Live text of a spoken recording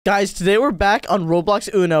Guys, today we're back on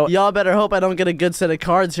Roblox Uno. Y'all better hope I don't get a good set of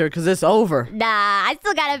cards here, because it's over. Nah, I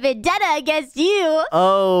still got a vendetta against you.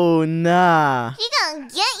 Oh, nah. She gonna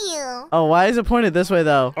get you. Oh, why is it pointed this way,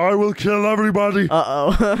 though? I will kill everybody.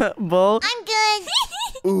 Uh-oh. Bull? I'm good.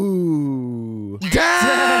 Ooh. Dang! That's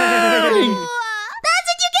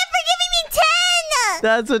what you get for giving me 10.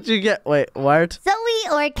 That's what you get. Wait, what? Zoe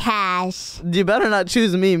or Cash? You better not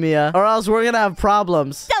choose me, Mia, or else we're gonna have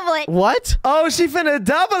problems. Double it. What? Oh, she finna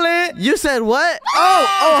double it. You said what?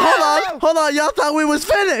 Oh, hold on. Y'all thought we was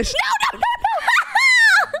finished. No.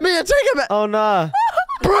 Mia, take it back. Oh, nah.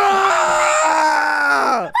 Bruh!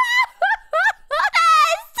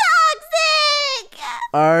 That's toxic.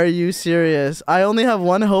 Are you serious? I only have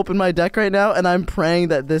one hope in my deck right now, and I'm praying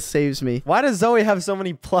that this saves me. Why does Zoe have so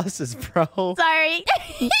many pluses, bro? Sorry.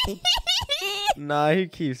 Nah, he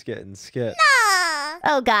keeps getting skipped.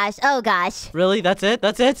 Oh gosh. Really? That's it?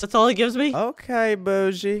 That's all it gives me? Okay,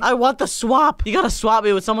 bougie. I want the swap. You gotta swap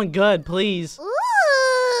me with someone good, please. Ooh.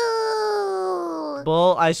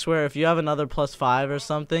 Bull, I swear, if you have another +5 or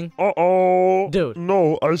something. Uh-oh. Dude.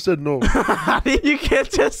 No, I said no. You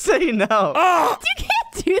can't just say no. You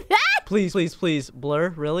can't do that. Please. Blur?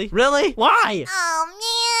 Really? Really? Why? Oh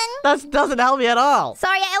man. That doesn't help me at all.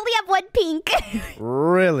 Sorry, I only have one pink.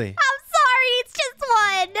 Really? I'm sorry, it's just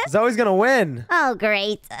one. Zoe's gonna win. Oh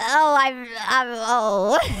great.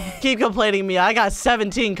 Oh. Keep complaining me. I got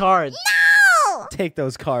 17 cards. No. Take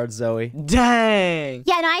those cards, Zoe. Dang.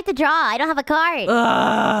 Yeah, no, I have to draw. I don't have a card. Ugh.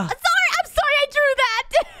 I'm sorry I drew that.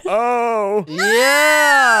 Oh.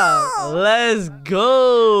 Yeah. Let's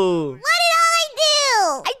go. What did I do?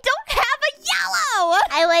 I don't have a yellow.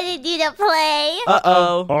 I wanted you to play.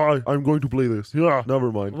 Uh-oh. I'm going to play this. Yeah,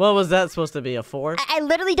 never mind. What was that supposed to be? A 4? I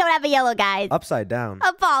literally don't have a yellow, guys. Upside down.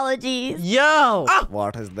 Apologies. Yo.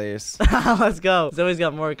 What is this? Let's go. Zoe's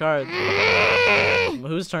got more cards.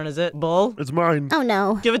 Whose turn is it? Bull? It's mine. Oh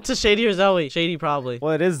no. Give it to Shady or Zoe. Shady probably.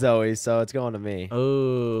 Well, it is Zoe, so it's going to me.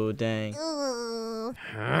 Oh, dang. Ooh.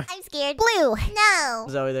 I'm scared. Blue. No.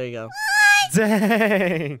 Zoe, there you go.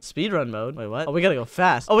 Dang. Speedrun mode. Wait, what? Oh, we gotta go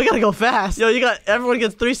fast. Yo, everyone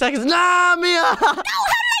gets 3 seconds. Nah, Mia. No, how did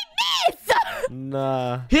I miss?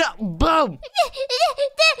 Nah. Yeah, boom.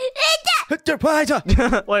 Put your paja.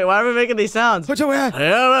 Wait, why are we making these sounds? Put your hand.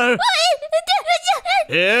 Yeah.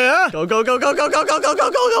 Yeah. Go.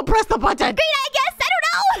 Press the button. Green, I guess. I don't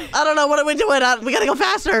know. I don't know. What are we doing? We gotta go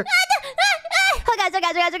faster. Oh, guys.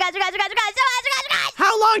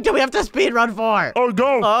 How long do we have to speedrun for? Oh,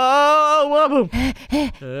 go. Oh, boom.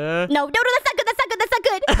 No, that's not good. That's not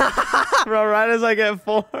good. Bro, right as I get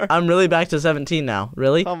 4. I'm really back to 17 now.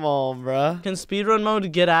 Really? Come on, bro. Can speedrun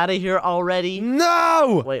mode get out of here already?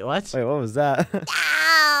 No. Wait, what? Wait, what was that?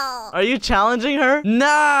 Ow. Are you challenging her?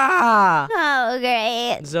 Nah! Oh,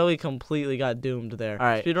 great. Go completely got doomed there. All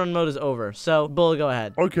right, speedrun mode is over. So, Bull, go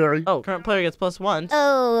ahead. Okay. Oh, current player gets +1.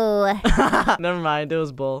 Oh. Never mind, it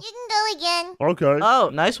was Bull. You can go again. Okay. Oh,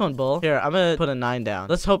 nice one, Bull. Here, I'm gonna put a 9 down.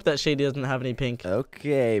 Let's hope that Shady doesn't have any pink.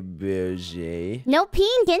 Okay, bougie. No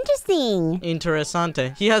pink. Interesting.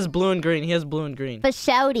 Interessante. He has blue and green. But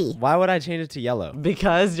shouty. Why would I change it to yellow?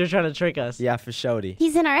 Because you're trying to trick us. Yeah, for shouty.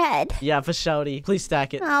 He's in our head. Yeah, for Shouty. Please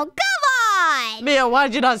stack it. Oh, come on. Mia,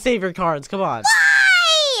 why'd you not save your cards? Come on.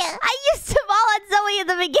 Why? I used them all on Zoe in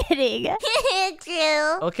the beginning.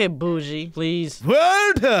 True. Okay, bougie, please.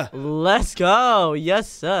 Word! Let's go. Yes,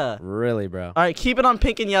 sir. Really, bro? All right, keep it on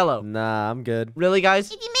pink and yellow. Nah, I'm good. Really,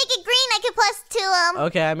 guys? If you make it green, I can +2 them.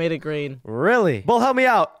 Okay, I made it green. Really? Bull, help me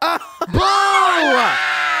out. Ah! Bull!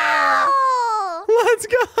 Let's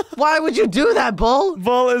go. Why would you do that, Bull?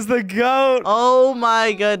 Bull is the goat. Oh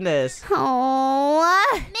my goodness. Oh.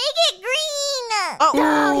 Make it green. Oh.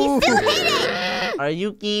 No, he still hit it. Are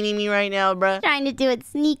you kidding me right now, bruh? Trying to do it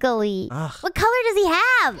sneakily. Ugh. What color does he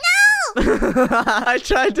have? No. I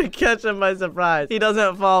tried to catch him by surprise. He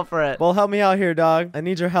doesn't fall for it. Bull, help me out here, dog. I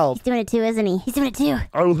need your help. He's doing it too, isn't he? He's doing it too.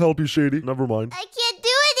 I will help you, Shady. Never mind. I can't do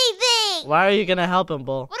anything. Why are you gonna help him,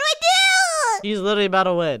 Bull? What do I do? He's literally about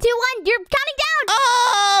to win. 2-1. You're counting down.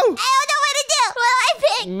 Oh! I don't know what to do. Well, I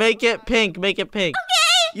pick. Make it pink. Make it pink.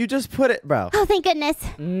 Okay. You just put it, bro. Oh, thank goodness.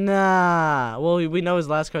 Nah. Well, we know his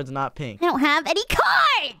last card's not pink. I don't have any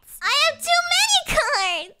cards. I have too many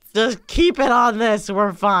cards. Just keep it on this.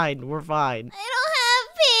 We're fine. I don't have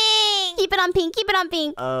pink. Keep it on pink. Keep it on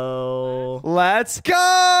pink. Oh. Let's go!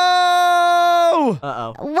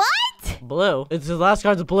 Uh-oh. What? Blue. His last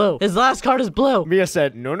card's blue. His last card is blue. Mia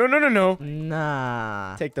said, no.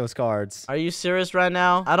 Nah. Take those cards. Are you serious right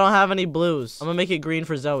now? I don't have any blues. I'm gonna make it green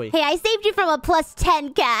for Zoe. Hey, I saved you from a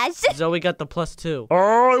 +10, Cash. Zoe got the +2.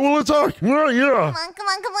 All right, well, attack. Yeah. Come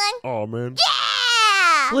on. Oh, man.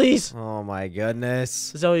 Yeah! Please. Oh my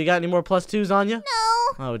goodness. Zoe, you got any more +2s on you? No.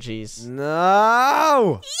 Oh, jeez.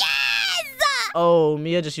 No. Yes! Oh,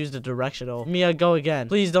 Mia just used a directional. Mia, go again.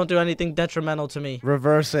 Please don't do anything detrimental to me.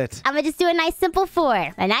 Reverse it. I'm gonna just do a nice simple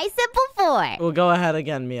 4. A nice simple 4. We'll go ahead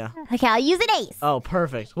again, Mia. Okay, I'll use an ace. Oh,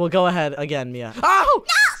 perfect. We'll go ahead again, Mia. Oh!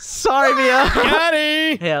 Sorry, Mia.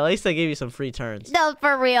 Daddy. Hey, at least I gave you some free turns. No,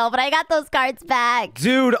 for real, but I got those cards back.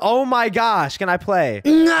 Dude, oh my gosh. Can I play?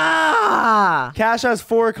 Nah! Cash has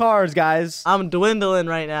 4 cards, guys. I'm dwindling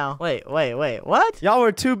right now. Wait. What? Y'all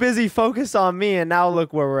were too busy focused on me, and now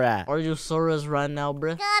look where we're at. Are you Sora's run now,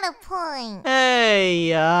 bruh? Got a point.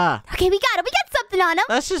 Hey, Okay, we got it. We got something on him.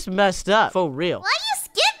 that's just messed up. For real. Why you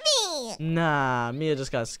skip me? Nah, Mia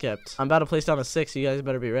just got skipped. I'm about to place down a 6. You guys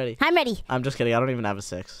better be ready. I'm ready. I'm just kidding. I don't even have a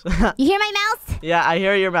 6. You hear my mouse? Yeah, I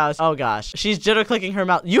hear your mouse. Oh, gosh. She's jitter clicking her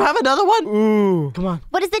mouse. You have another one? Ooh. Come on.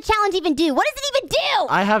 What does the challenge even do? What does it even do?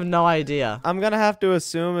 I have no idea. I'm gonna have to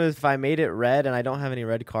assume if I made it red and I don't have any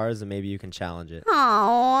red cards, then maybe you can challenge it.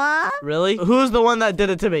 Aww. Really? Who's the one that did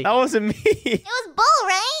it to me? That wasn't me. It was Bull,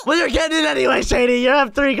 right? Well, you're getting it anyway, Shady. You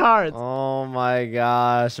have 3 cards. Oh my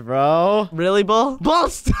gosh, bro. Really, Bull? Bull,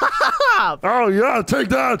 stop! Oh, yeah, take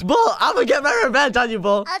that. Bull, I'm gonna get my revenge on you,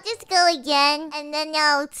 Bull. I'll just go again, and then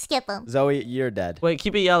I'll skip him. Zoe, you're dead. Wait,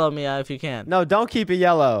 keep it yellow, Mia, if you can. No, don't keep it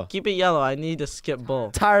yellow. Keep it yellow. I need to skip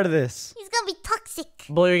Bull. Tired of this. He's gonna be toxic.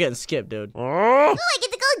 Bull, you're getting skipped, dude. Oh, Oh, I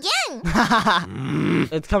get to go again.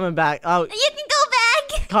 It's coming back. Oh, You can go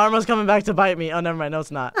back. karma's coming back to bite me. Oh, never mind. No, it's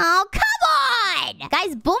not. Oh, come on.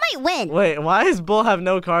 Guys, Bull might win. Wait, why does Bull have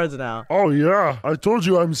no cards now? oh, yeah. I told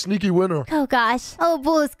you I'm sneaky winner. Oh, gosh. Oh,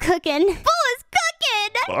 Bull is cooking. Bull is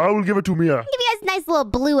cooking. I will give it to Mia. Give you guys a nice little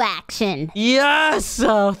blue action. Yes!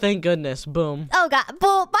 Oh, thank goodness. Boom. Oh, God.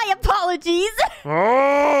 Bull, my apologies.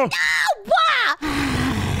 Oh, Wow.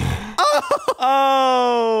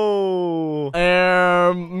 Oh.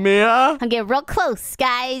 Mia? I'm getting real close,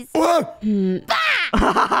 guys. Oh.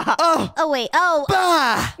 Oh, wait. Oh.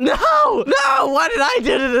 Ah. No! No! What did I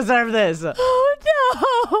do to deserve this? Oh,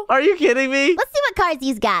 no. Are you kidding me? Let's see what cards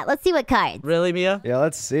he's got. Let's see what cards. Really, Mia? Yeah,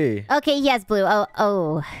 let's see. Okay, he has blue. Oh.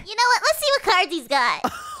 You know what? Let's see what cards he's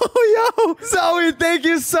got. Oh, yo. Zoe, thank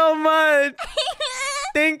you so much.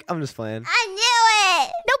 I'm just playing. I knew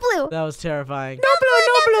it. No blue. That was terrifying. No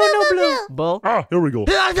blue. Bull? ah, here we go.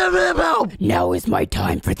 Now is my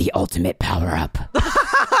time for the ultimate power-up.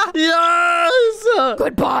 Yes!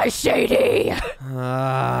 Goodbye, Shady.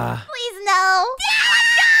 Ah. Please no. Yeah,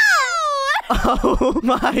 let's go. Oh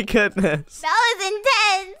my goodness. That was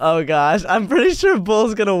intense. Oh gosh. I'm pretty sure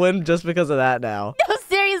Bull's gonna win just because of that now. No,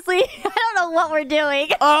 seriously. I don't know what we're doing.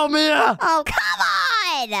 Oh, Mia! Oh, come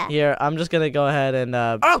on. Here, I'm just gonna go ahead and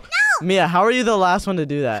No. Mia, how are you the last one to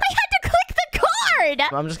do that? I had to click the card.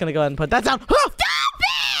 I'm just gonna go ahead and put that down. Stop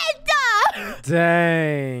it.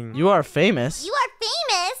 Dang. You are famous. You are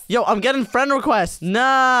famous. Yo, I'm getting friend requests.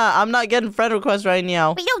 Nah, I'm not getting friend requests right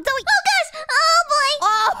now. Wait, no, Zoe. Oh, gosh. Oh, boy.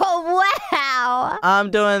 Oh, wow.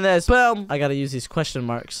 I'm doing this. Boom. I gotta use these question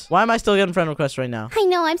marks. Why am I still getting friend requests right now? I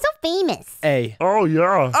know. I'm so famous. A. Oh,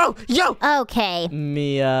 yeah. Oh, yo! Okay.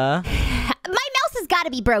 Mia. My mouse has got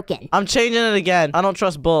to be broken. I'm changing it again. I don't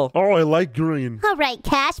trust Bull. Oh, I like green. All right,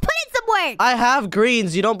 Cash. Put in some work. I have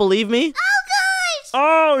greens. You don't believe me? Oh, gosh.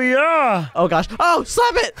 Oh, yeah. Oh, gosh. Oh,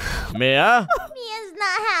 slap it! Mia? Mia's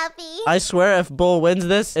not happy. I swear if Bull wins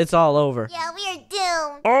this, it's all over. Yeah, we are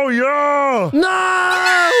doomed. Oh, yeah.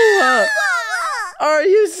 No! Are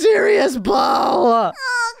you serious, Bull? Oh,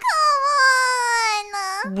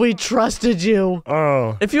 come on. We trusted you.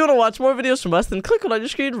 Oh. If you want to watch more videos from us, then click on your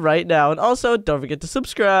screen right now. And also, don't forget to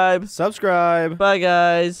subscribe. Subscribe. Bye,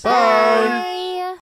 guys. Bye. Bye.